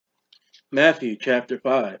Matthew chapter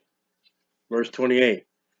 5, verse 28.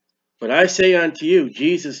 But I say unto you,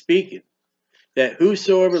 Jesus speaking, that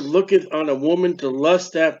whosoever looketh on a woman to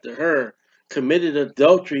lust after her committed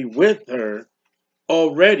adultery with her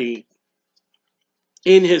already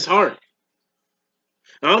in his heart.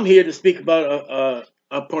 I'm here to speak about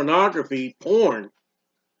a pornography, porn,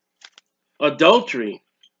 adultery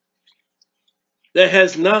that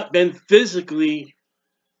has not been physically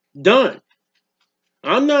done.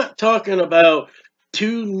 I'm not talking about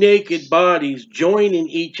two naked bodies joining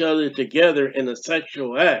each other together in a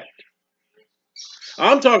sexual act.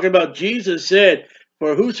 I'm talking about Jesus said,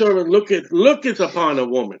 for whosoever looketh upon a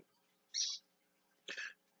woman.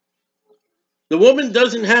 The woman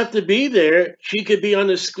doesn't have to be there. She could be on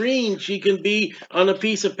a screen. She can be on a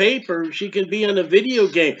piece of paper. She can be on a video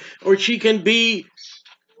game. Or she can be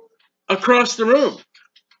across the room.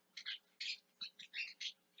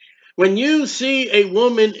 When you see a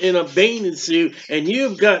woman in a bathing suit and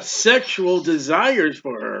you've got sexual desires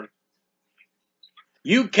for her,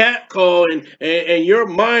 you catcall and your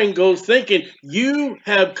mind goes thinking you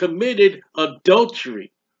have committed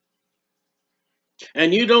adultery.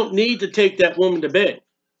 And you don't need to take that woman to bed,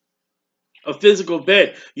 a physical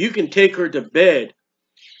bed. You can take her to bed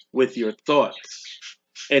with your thoughts.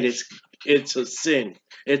 And it's a sin.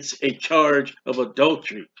 It's a charge of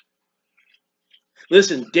adultery.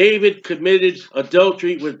 Listen, David committed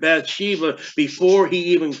adultery with Bathsheba before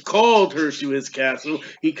he even called her to his castle.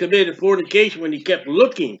 He committed fornication when he kept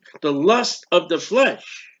looking, the lust of the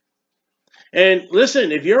flesh. And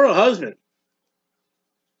listen, if you're a husband,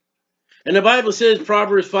 and the Bible says,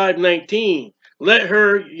 Proverbs 5:19, let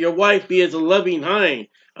your wife, be as a loving hind,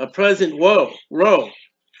 a present roe.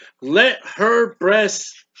 Let her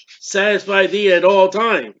breasts satisfy thee at all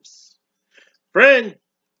times. Friend,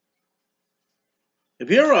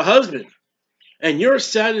 if you're a husband and you're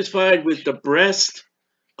satisfied with the breast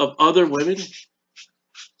of other women,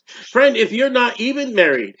 friend, if you're not even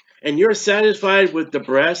married and you're satisfied with the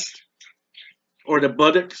breast or the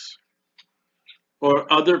buttocks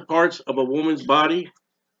or other parts of a woman's body,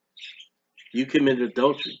 you committed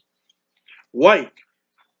adultery. Wife,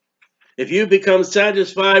 if you become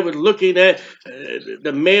satisfied with looking at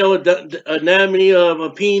the male anatomy of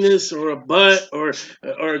a penis or a butt or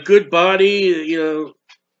a good body,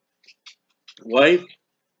 wife,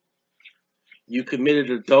 you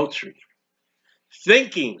committed adultery.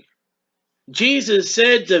 Thinking. Jesus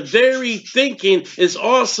said the very thinking is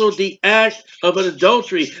also the act of an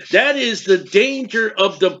adultery. That is the danger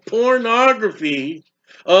of the pornography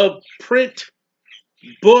of print,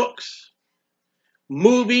 books,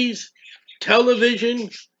 movies, television,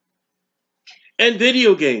 and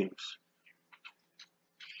video games.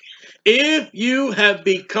 If you have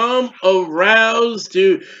become aroused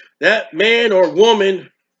to that man or woman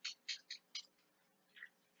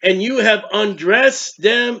and you have undressed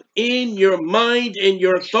them in your mind and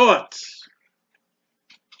your thoughts,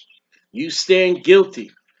 you stand guilty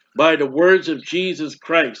by the words of Jesus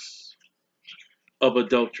Christ of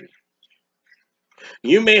adultery.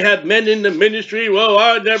 You may have men in the ministry, well,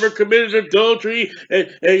 I never committed adultery, and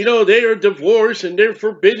they are divorced and they're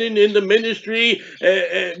forbidden in the ministry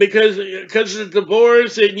because of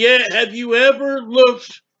divorce. And yet, have you ever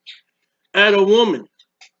looked at a woman?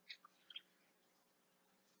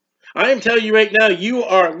 I am telling you right now, you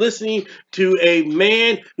are listening to a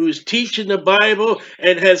man who's teaching the Bible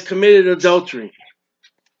and has committed adultery.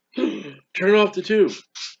 Turn off the tube.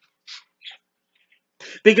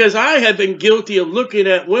 Because I have been guilty of looking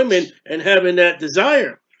at women and having that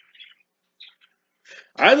desire.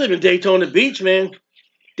 I live in Daytona Beach, man.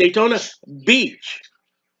 Daytona Beach.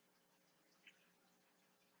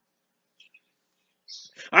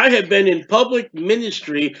 I have been in public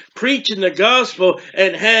ministry preaching the gospel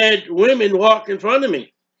and had women walk in front of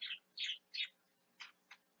me.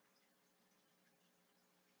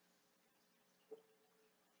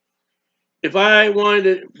 If I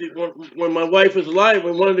wanted to, when my wife was alive,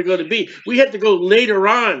 we wanted to go to the beach, we had to go later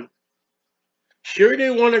on. Sure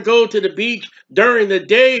didn't want to go to the beach during the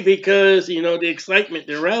day because, the excitement,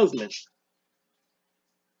 the arousement.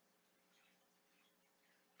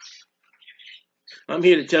 I'm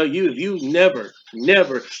here to tell you, if you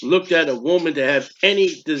never looked at a woman to have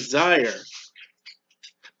any desire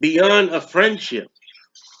beyond a friendship,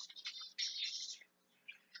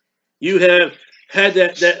 you have had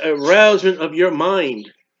that arousement of your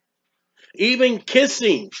mind, even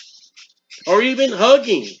kissing or even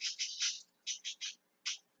hugging.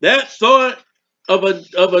 That thought of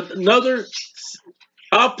another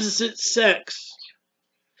opposite sex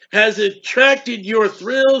has attracted your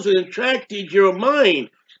thrills and attracted your mind.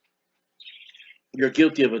 You're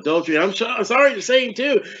guilty of adultery. I'm sorry to say,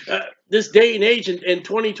 too, this day and age in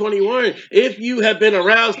 2021, if you have been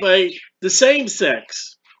aroused by the same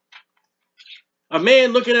sex, a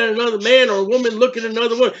man looking at another man or a woman looking at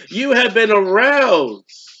another woman, you have been aroused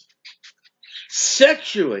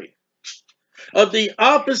sexually of the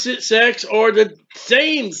opposite sex or the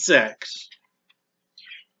same sex.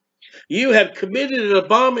 You have committed an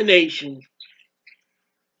abomination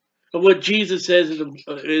of what Jesus says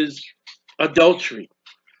is adultery.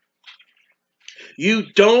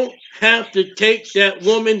 You don't have to take that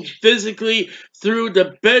woman physically through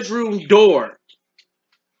the bedroom door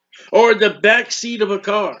or the back seat of a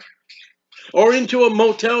car or into a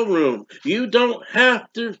motel room. You don't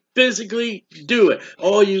have to physically do it.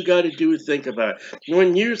 All you got to do is think about it.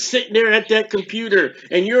 When you're sitting there at that computer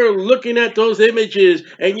and you're looking at those images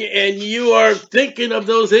and you are thinking of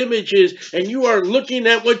those images and you are looking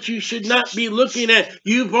at what you should not be looking at,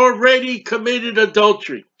 you've already committed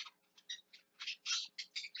adultery.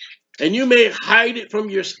 And you may hide it from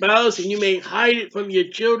your spouse, and you may hide it from your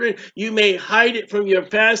children, you may hide it from your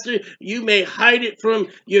pastor, you may hide it from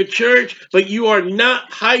your church, but you are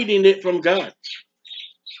not hiding it from God.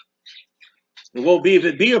 It won't be if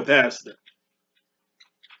it be a pastor.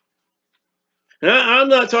 And I'm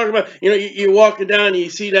not talking about, you're walking down and you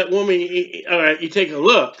see that woman, all right, you take a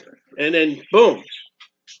look, and then boom.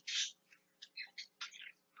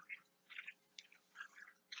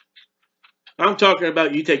 I'm talking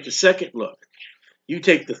about you take the second look. You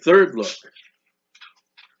take the third look.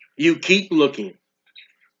 You keep looking.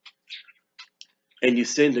 And you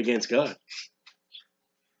sinned against God.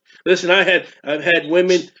 Listen, I've had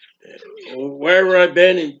women wherever I've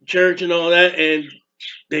been in church and all that, and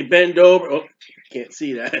they bend over. Oh, can't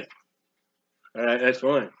see that. All right, that's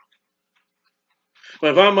fine.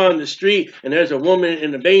 But if I'm on the street and there's a woman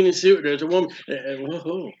in a bathing suit, there's a woman.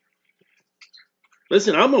 Whoa.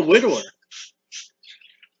 Listen, I'm a widower.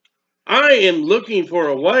 I am looking for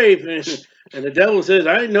a wife, and the devil says,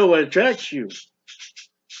 I know what attracts you.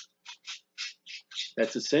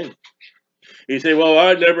 That's a sin. You say, well,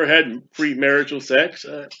 I never had premarital sex.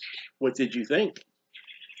 What did you think?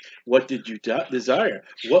 What did you desire?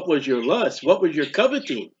 What was your lust? What was your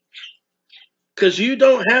coveting? Because you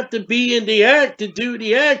don't have to be in the act to do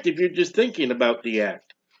the act if you're just thinking about the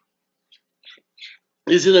act.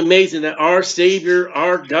 Isn't it amazing that our Savior,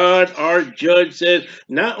 our God, our judge says,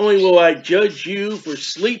 not only will I judge you for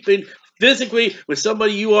sleeping physically with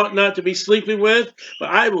somebody you ought not to be sleeping with, but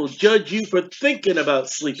I will judge you for thinking about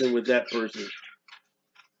sleeping with that person.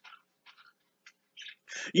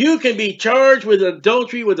 You can be charged with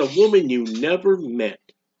adultery with a woman you never met.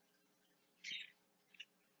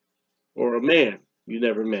 Or a man you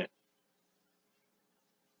never met.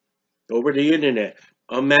 Over the internet,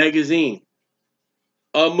 a magazine,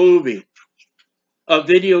 a movie, a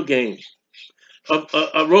video game,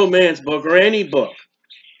 a romance book, or any book.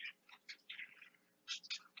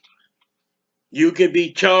 You can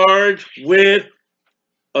be charged with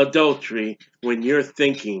adultery when you're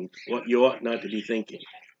thinking what you ought not to be thinking.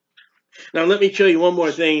 Now, let me show you one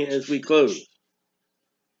more thing as we close.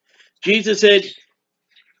 Jesus said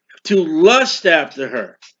to lust after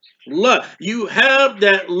her. You have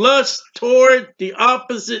that lust toward the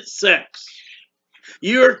opposite sex.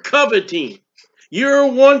 You're coveting. You're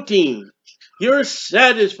wanting. You're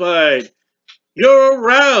satisfied. You're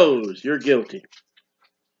aroused. You're guilty.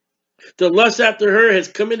 To lust after her has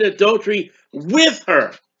committed adultery with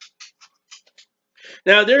her.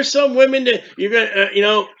 Now, there's some women that you're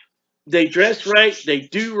gonna, they dress right, they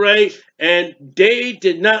do right, and they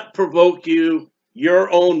did not provoke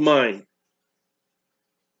your own mind.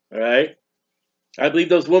 All right? I believe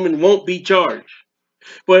those women won't be charged.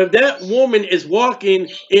 But if that woman is walking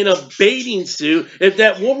in a bathing suit, if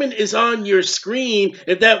that woman is on your screen,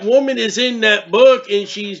 if that woman is in that book and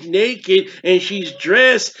she's naked and she's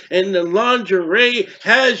dressed and the lingerie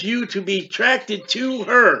has you to be attracted to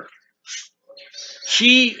her,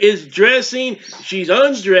 she is dressing, she's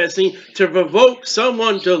undressing to provoke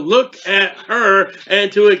someone to look at her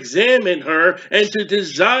and to examine her and to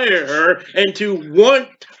desire her and to want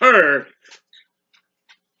her.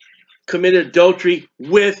 Committed adultery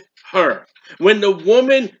with her. When the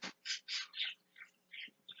woman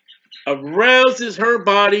arouses her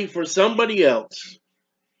body for somebody else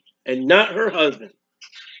and not her husband,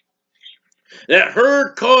 that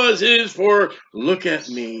her cause is for look at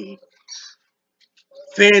me,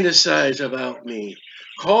 fantasize about me,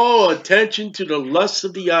 call attention to the lust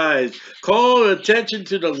of the eyes, call attention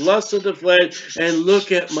to the lust of the flesh, and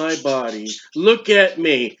look at my body, look at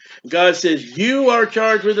me. God says you are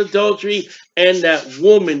charged with adultery and that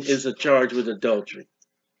woman is charged with adultery.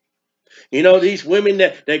 You know, these women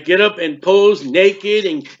that get up and pose naked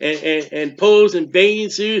and pose in bathing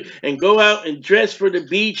suit and go out and dress for the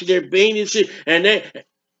beach in their bathing suit, and they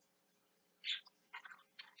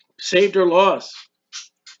saved or lost.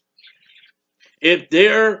 If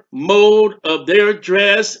their mode of their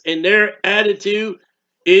dress and their attitude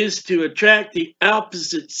is to attract the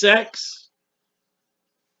opposite sex,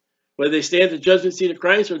 whether they stand at the judgment seat of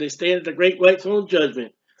Christ or they stand at the great white throne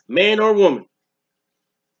judgment, man or woman,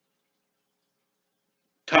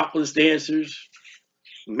 topless dancers,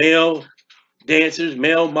 male dancers,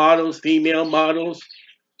 male models, female models,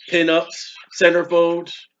 pinups,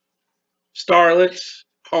 centerfolds, starlets,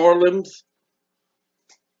 harlems,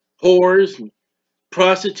 whores,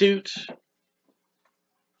 prostitutes,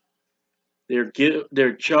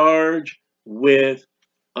 they're charged with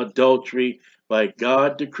adultery by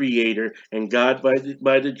God the Creator and God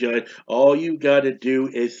by the judge. All you got to do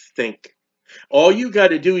is think. All you got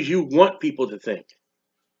to do is you want people to think.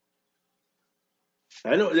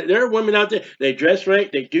 I know there are women out there, they dress right,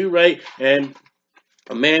 they do right, and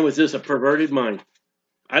a man with just a perverted mind.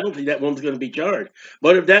 I don't think that woman's going to be charged.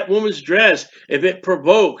 But if that woman's dress, if it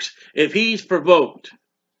provokes, if he's provoked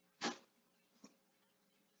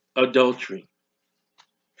adultery,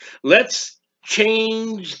 let's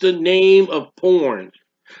change the name of porn.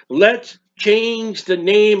 Let's change the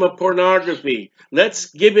name of pornography. Let's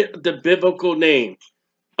give it the biblical name,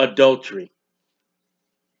 adultery.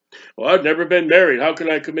 Well, I've never been married. How can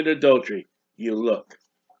I commit adultery? You look.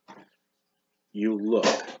 You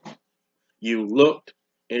look. You looked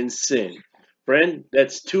and sinned. Friend,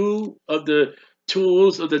 that's two of the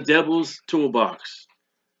tools of the devil's toolbox.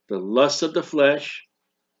 The lust of the flesh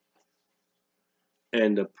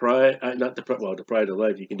and the pride, not the pride, well, the pride of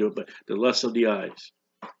life, you can do it, but the lust of the eyes.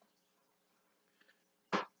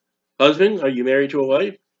 Husband, are you married to a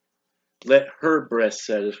wife? Let her breast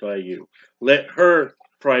satisfy you. Let her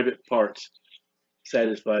private parts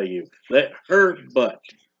satisfy you. Let her butt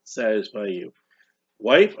satisfy you.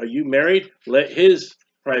 Wife, are you married? Let his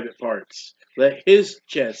private parts, let his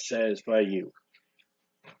chest satisfy you.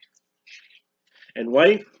 And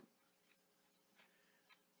wife,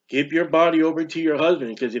 give your body over to your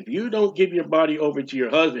husband, because if you don't give your body over to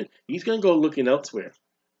your husband, he's going to go looking elsewhere.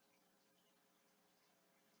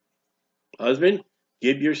 Husband,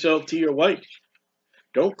 give yourself to your wife.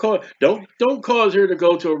 Don't cause her to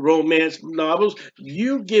go to a romance novels.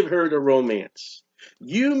 You give her the romance.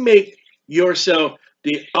 You make yourself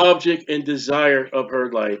the object and desire of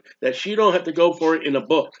her life, that she don't have to go for it in a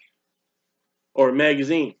book or a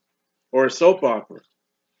magazine or a soap opera.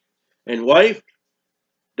 And wife,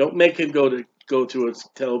 don't make him go to a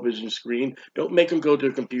television screen. Don't make him go to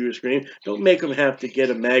a computer screen. Don't make him have to get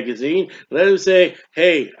a magazine. Let him say,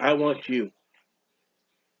 "Hey, I want you."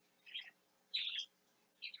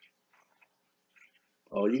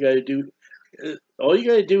 All you gotta do, all you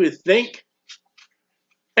gotta do is think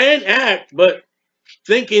and act. But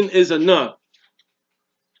thinking is enough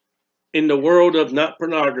in the world of not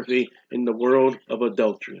pornography, in the world of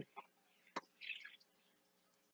adultery.